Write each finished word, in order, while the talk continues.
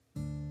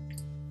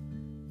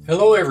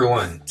Hello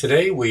everyone.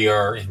 Today we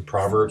are in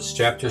Proverbs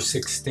chapter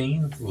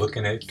 16,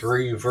 looking at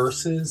three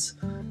verses,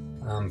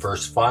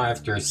 verse 5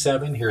 through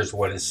 7. Here's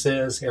what it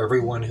says.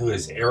 Everyone who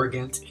is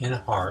arrogant in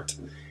heart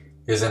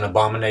is an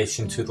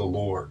abomination to the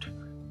Lord.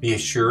 Be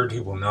assured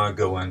he will not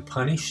go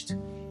unpunished.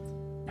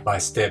 By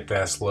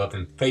steadfast love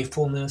and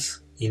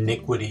faithfulness,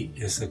 iniquity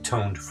is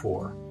atoned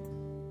for.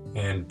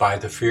 And by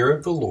the fear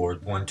of the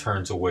Lord, one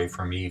turns away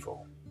from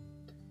evil.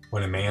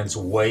 When a man's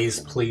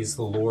ways please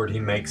the Lord, he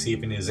makes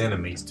even his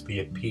enemies to be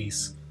at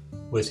peace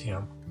with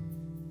him.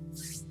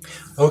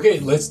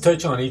 Okay, let's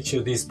touch on each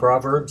of these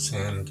proverbs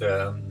and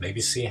maybe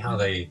see how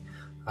they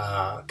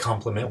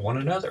complement one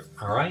another.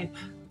 All right.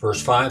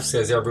 Verse 5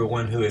 says,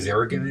 everyone who is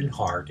arrogant in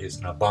heart is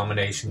an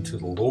abomination to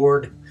the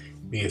Lord.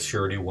 Be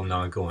assured he will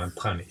not go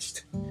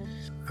unpunished.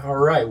 All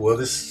right. Well,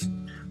 this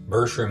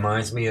verse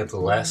reminds me of the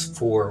last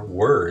four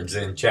words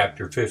in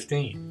chapter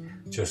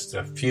 15, just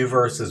a few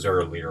verses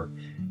earlier.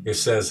 It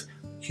says,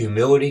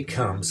 humility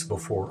comes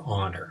before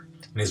honor.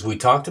 And as we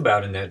talked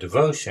about in that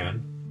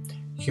devotion,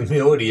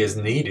 humility is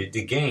needed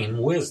to gain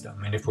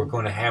wisdom. And if we're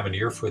going to have an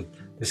ear for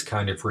this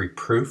kind of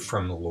reproof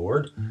from the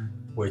Lord,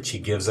 which he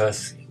gives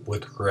us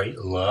with great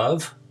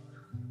love,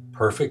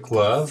 perfect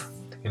love,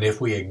 and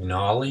if we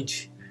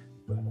acknowledge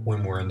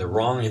when we're in the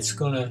wrong, it's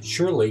going to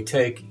surely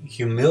take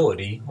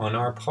humility on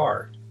our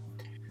part.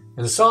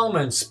 And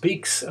Solomon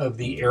speaks of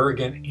the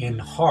arrogant in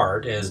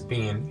heart as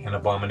being an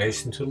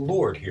abomination to the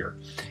Lord here.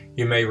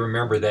 You may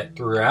remember that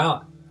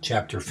throughout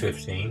chapter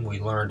 15,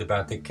 we learned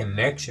about the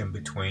connection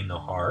between the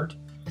heart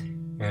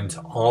and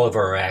all of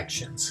our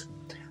actions.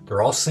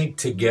 They're all synced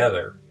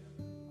together.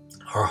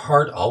 Our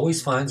heart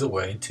always finds a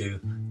way to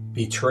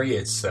betray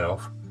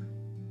itself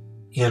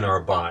in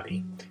our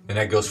body. And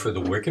that goes for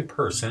the wicked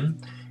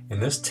person in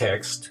this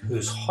text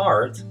whose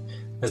heart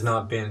has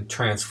not been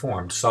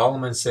transformed.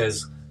 Solomon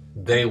says,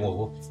 they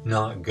will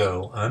not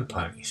go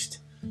unpunished.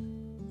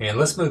 And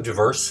let's move to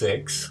verse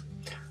 6.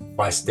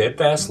 By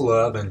steadfast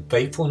love and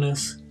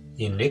faithfulness,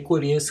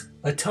 iniquity is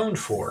atoned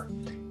for,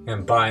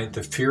 and by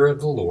the fear of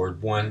the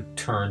Lord, one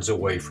turns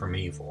away from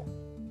evil.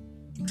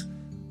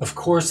 Of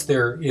course,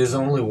 there is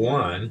only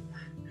one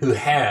who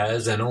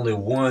has, and only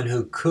one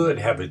who could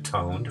have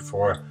atoned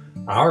for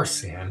our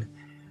sin.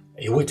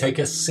 It would take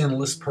a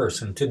sinless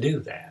person to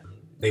do that.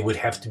 They would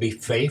have to be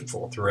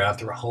faithful throughout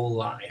their whole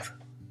life.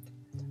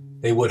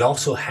 They would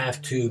also have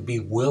to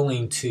be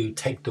willing to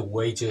take the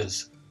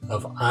wages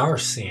of our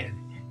sin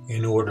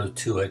in order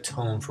to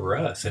atone for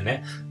us. And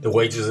that the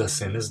wages of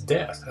sin is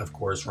death, of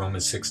course,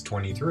 Romans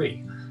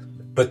 6:23.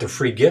 But the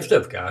free gift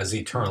of God is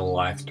eternal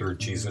life through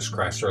Jesus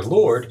Christ our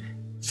Lord.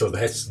 So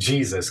that's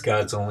Jesus,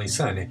 God's only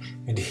Son.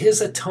 And his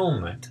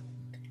atonement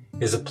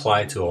is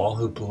applied to all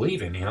who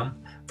believe in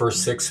him. Verse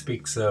 6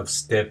 speaks of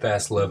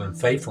steadfast love and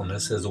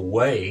faithfulness as a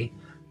way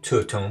to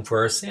atone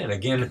for our sin.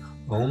 Again,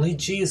 only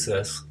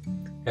Jesus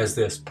has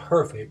this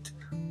perfect,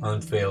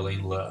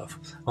 unfailing love.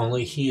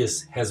 Only he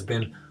has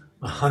been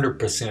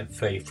 100%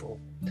 faithful.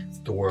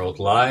 The world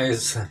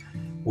lies,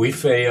 we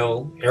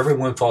fail,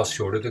 everyone falls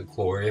short of the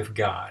glory of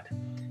God.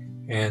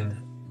 And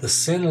the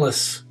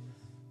sinless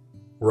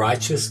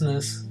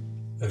righteousness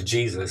of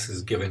Jesus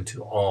is given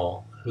to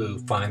all who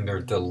find their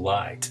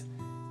delight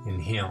in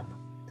him.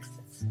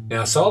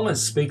 Now, Solomon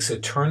speaks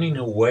of turning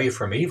away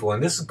from evil,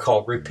 and this is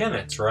called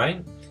repentance,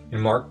 right?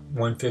 In Mark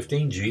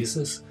 1:15,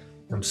 Jesus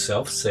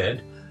himself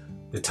said,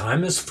 the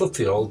time is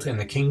fulfilled and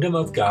the kingdom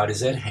of God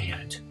is at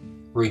hand.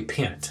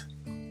 Repent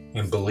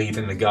and believe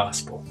in the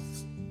gospel.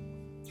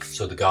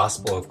 So the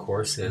gospel, of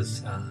course,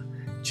 is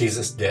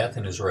Jesus' death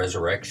and his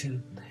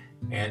resurrection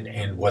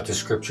and what the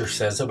scripture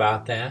says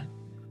about that.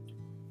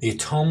 The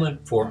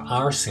atonement for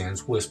our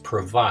sins was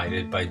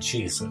provided by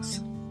Jesus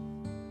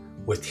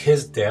with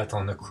his death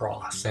on the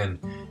cross. And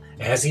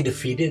as he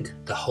defeated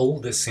the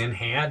hold that sin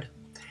had,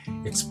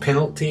 its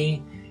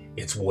penalty,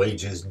 its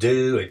wages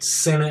due, its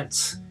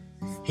sentence,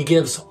 he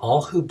gives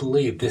all who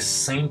believe this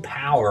same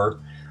power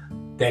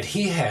that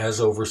he has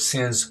over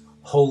sin's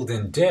hold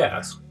and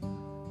death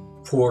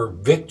for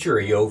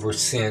victory over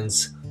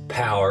sin's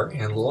power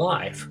and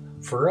life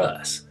for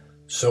us.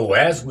 So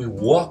as we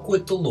walk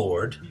with the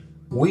Lord,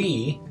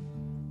 we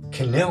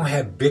can now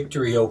have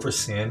victory over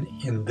sin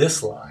in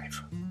this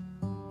life.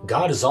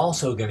 God is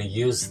also going to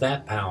use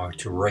that power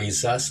to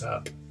raise us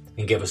up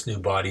and give us new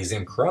bodies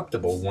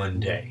incorruptible one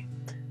day.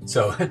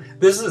 So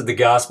this is the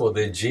gospel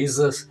that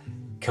Jesus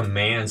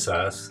commands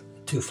us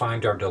to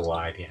find our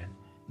delight in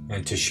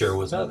and to share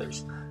with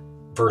others.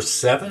 Verse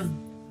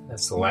 7,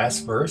 that's the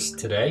last verse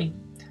today.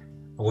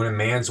 When a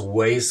man's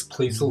ways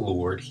please the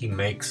Lord, he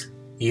makes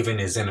even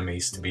his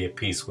enemies to be at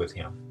peace with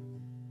him.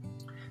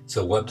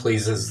 So what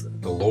pleases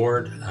the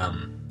Lord?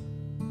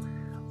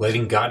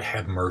 Letting God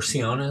have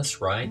mercy on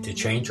us, right? To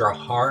change our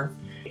heart.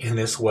 In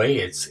this way,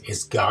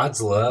 it's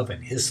God's love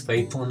and his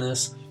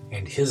faithfulness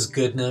and his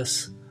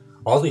goodness.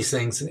 All these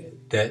things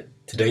that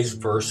today's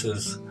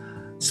verses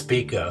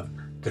speak of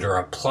that are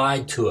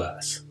applied to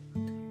us,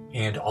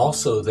 and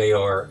also they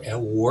are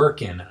at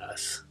work in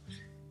us,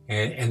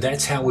 and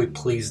that's how we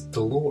please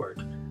the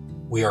Lord.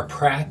 we are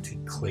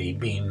practically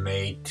being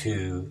made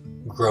to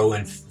grow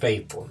in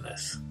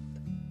faithfulness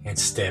and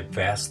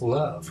steadfast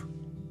love.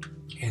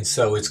 And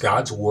so it's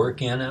God's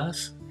work in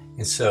us,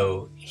 and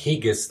so He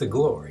gets the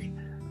glory.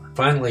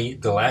 Finally,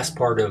 the last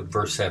part of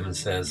verse 7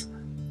 says,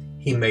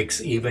 He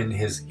makes even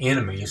His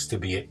enemies to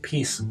be at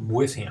peace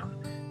with Him.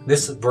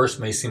 This verse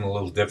may seem a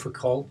little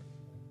difficult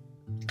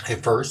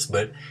at first,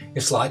 but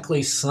it's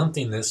likely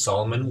something that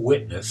Solomon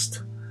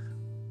witnessed,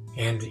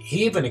 and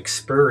he even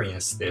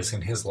experienced this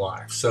in his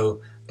life.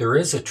 So there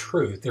is a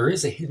truth, there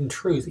is a hidden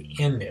truth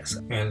in this.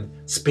 And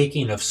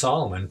speaking of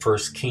Solomon, 1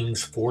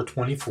 Kings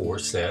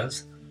 4:24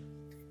 says,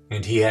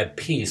 and he had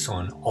peace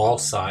on all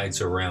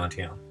sides around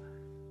him.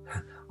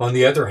 On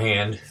the other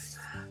hand,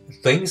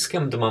 things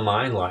come to my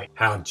mind like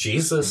how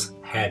Jesus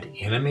had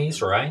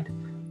enemies, right,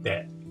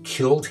 that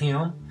killed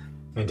him,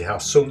 and how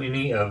so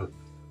many of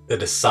the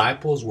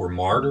disciples were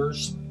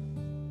martyrs,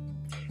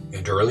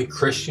 and early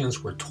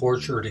Christians were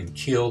tortured and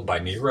killed by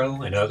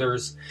Nero and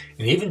others.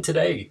 And even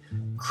today,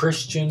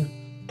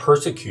 Christian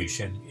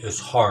persecution is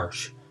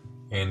harsh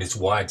and it's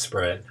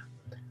widespread.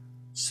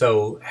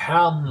 So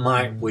how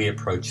might we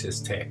approach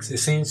this text? It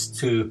seems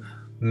to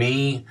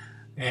me,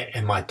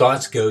 and my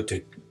thoughts go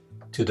to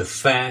the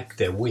fact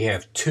that we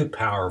have two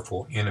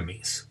powerful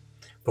enemies.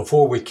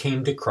 Before we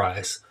came to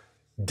Christ,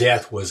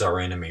 death was our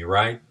enemy,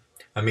 right?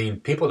 I mean,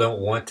 people don't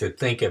want to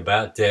think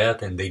about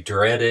death and they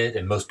dread it,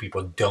 and most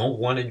people don't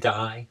want to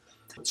die.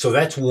 So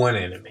that's one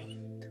enemy.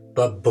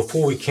 But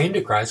before we came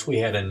to Christ, we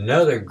had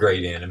another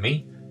great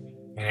enemy,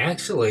 and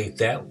actually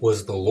that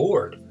was the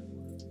Lord.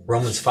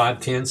 Romans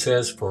 5:10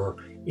 says, for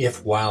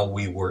if while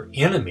we were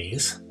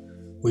enemies,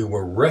 we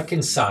were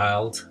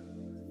reconciled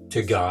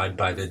to God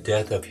by the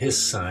death of His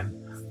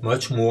Son,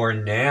 much more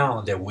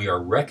now that we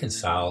are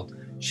reconciled,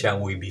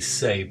 shall we be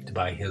saved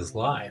by His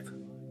life.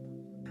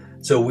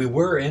 So we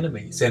were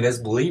enemies, and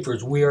as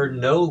believers, we are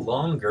no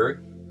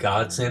longer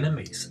God's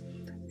enemies,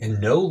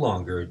 and no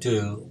longer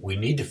do we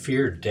need to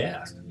fear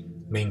death.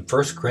 I mean,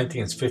 1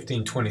 Corinthians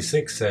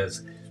 15:26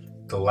 says,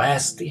 the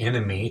last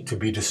enemy to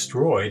be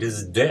destroyed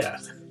is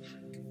death.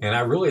 And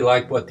I really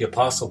like what the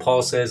Apostle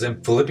Paul says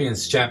in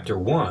Philippians chapter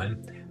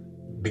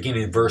 1,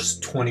 beginning in verse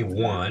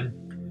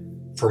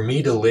 21, for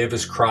me to live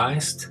is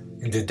Christ,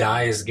 and to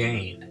die is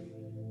gain.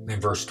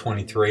 In verse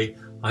 23,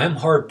 I am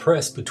hard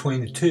pressed between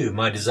the two.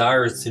 My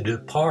desire is to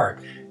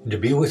depart and to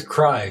be with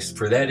Christ,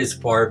 for that is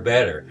far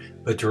better.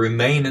 But to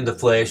remain in the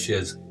flesh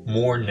is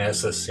more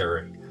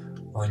necessary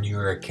on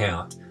your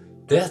account.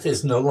 Death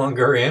is no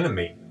longer our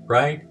enemy,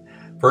 right?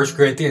 1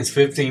 Corinthians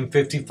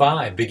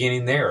 15:55,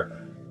 beginning there.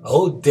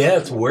 O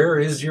death, where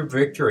is your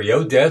victory?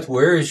 O death,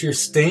 where is your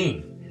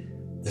sting?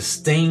 The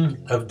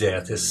sting of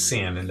death is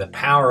sin, and the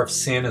power of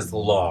sin is the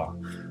law.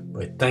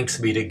 But thanks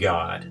be to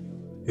God,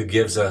 who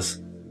gives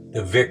us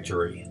the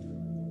victory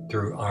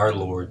through our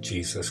Lord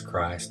Jesus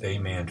Christ.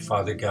 Amen.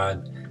 Father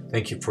God,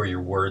 thank you for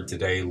your word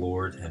today,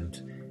 Lord,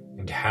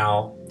 and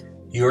how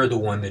you're the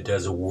one that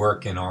does a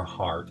work in our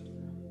heart.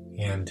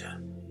 And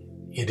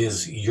it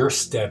is your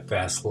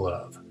steadfast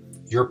love,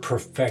 your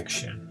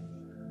perfection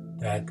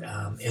that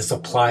is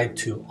applied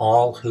to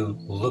all who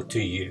look to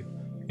you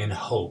in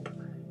hope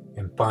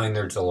and find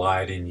their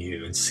delight in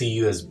you and see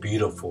you as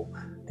beautiful,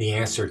 the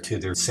answer to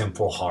their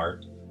sinful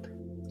heart.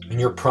 And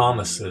your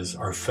promises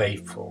are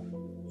faithful.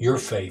 You're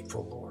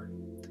faithful, Lord.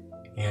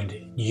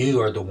 And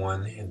you are the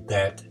one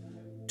that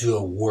do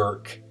a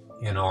work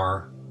in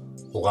our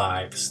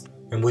lives.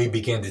 And we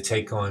begin to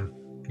take on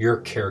your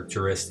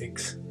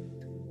characteristics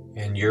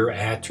and your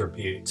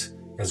attributes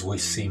as we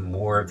see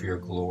more of your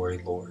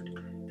glory, Lord.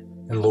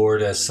 And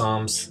Lord, as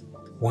Psalms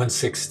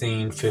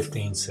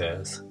 116:15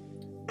 says,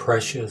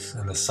 precious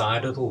in the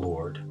sight of the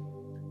Lord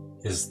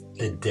is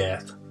the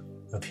death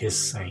of His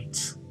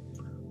saints.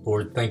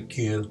 Lord, thank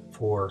you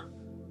for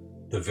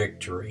the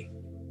victory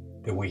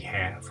that we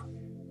have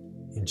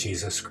in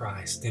Jesus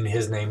Christ. In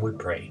His name we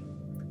pray.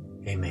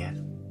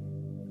 Amen.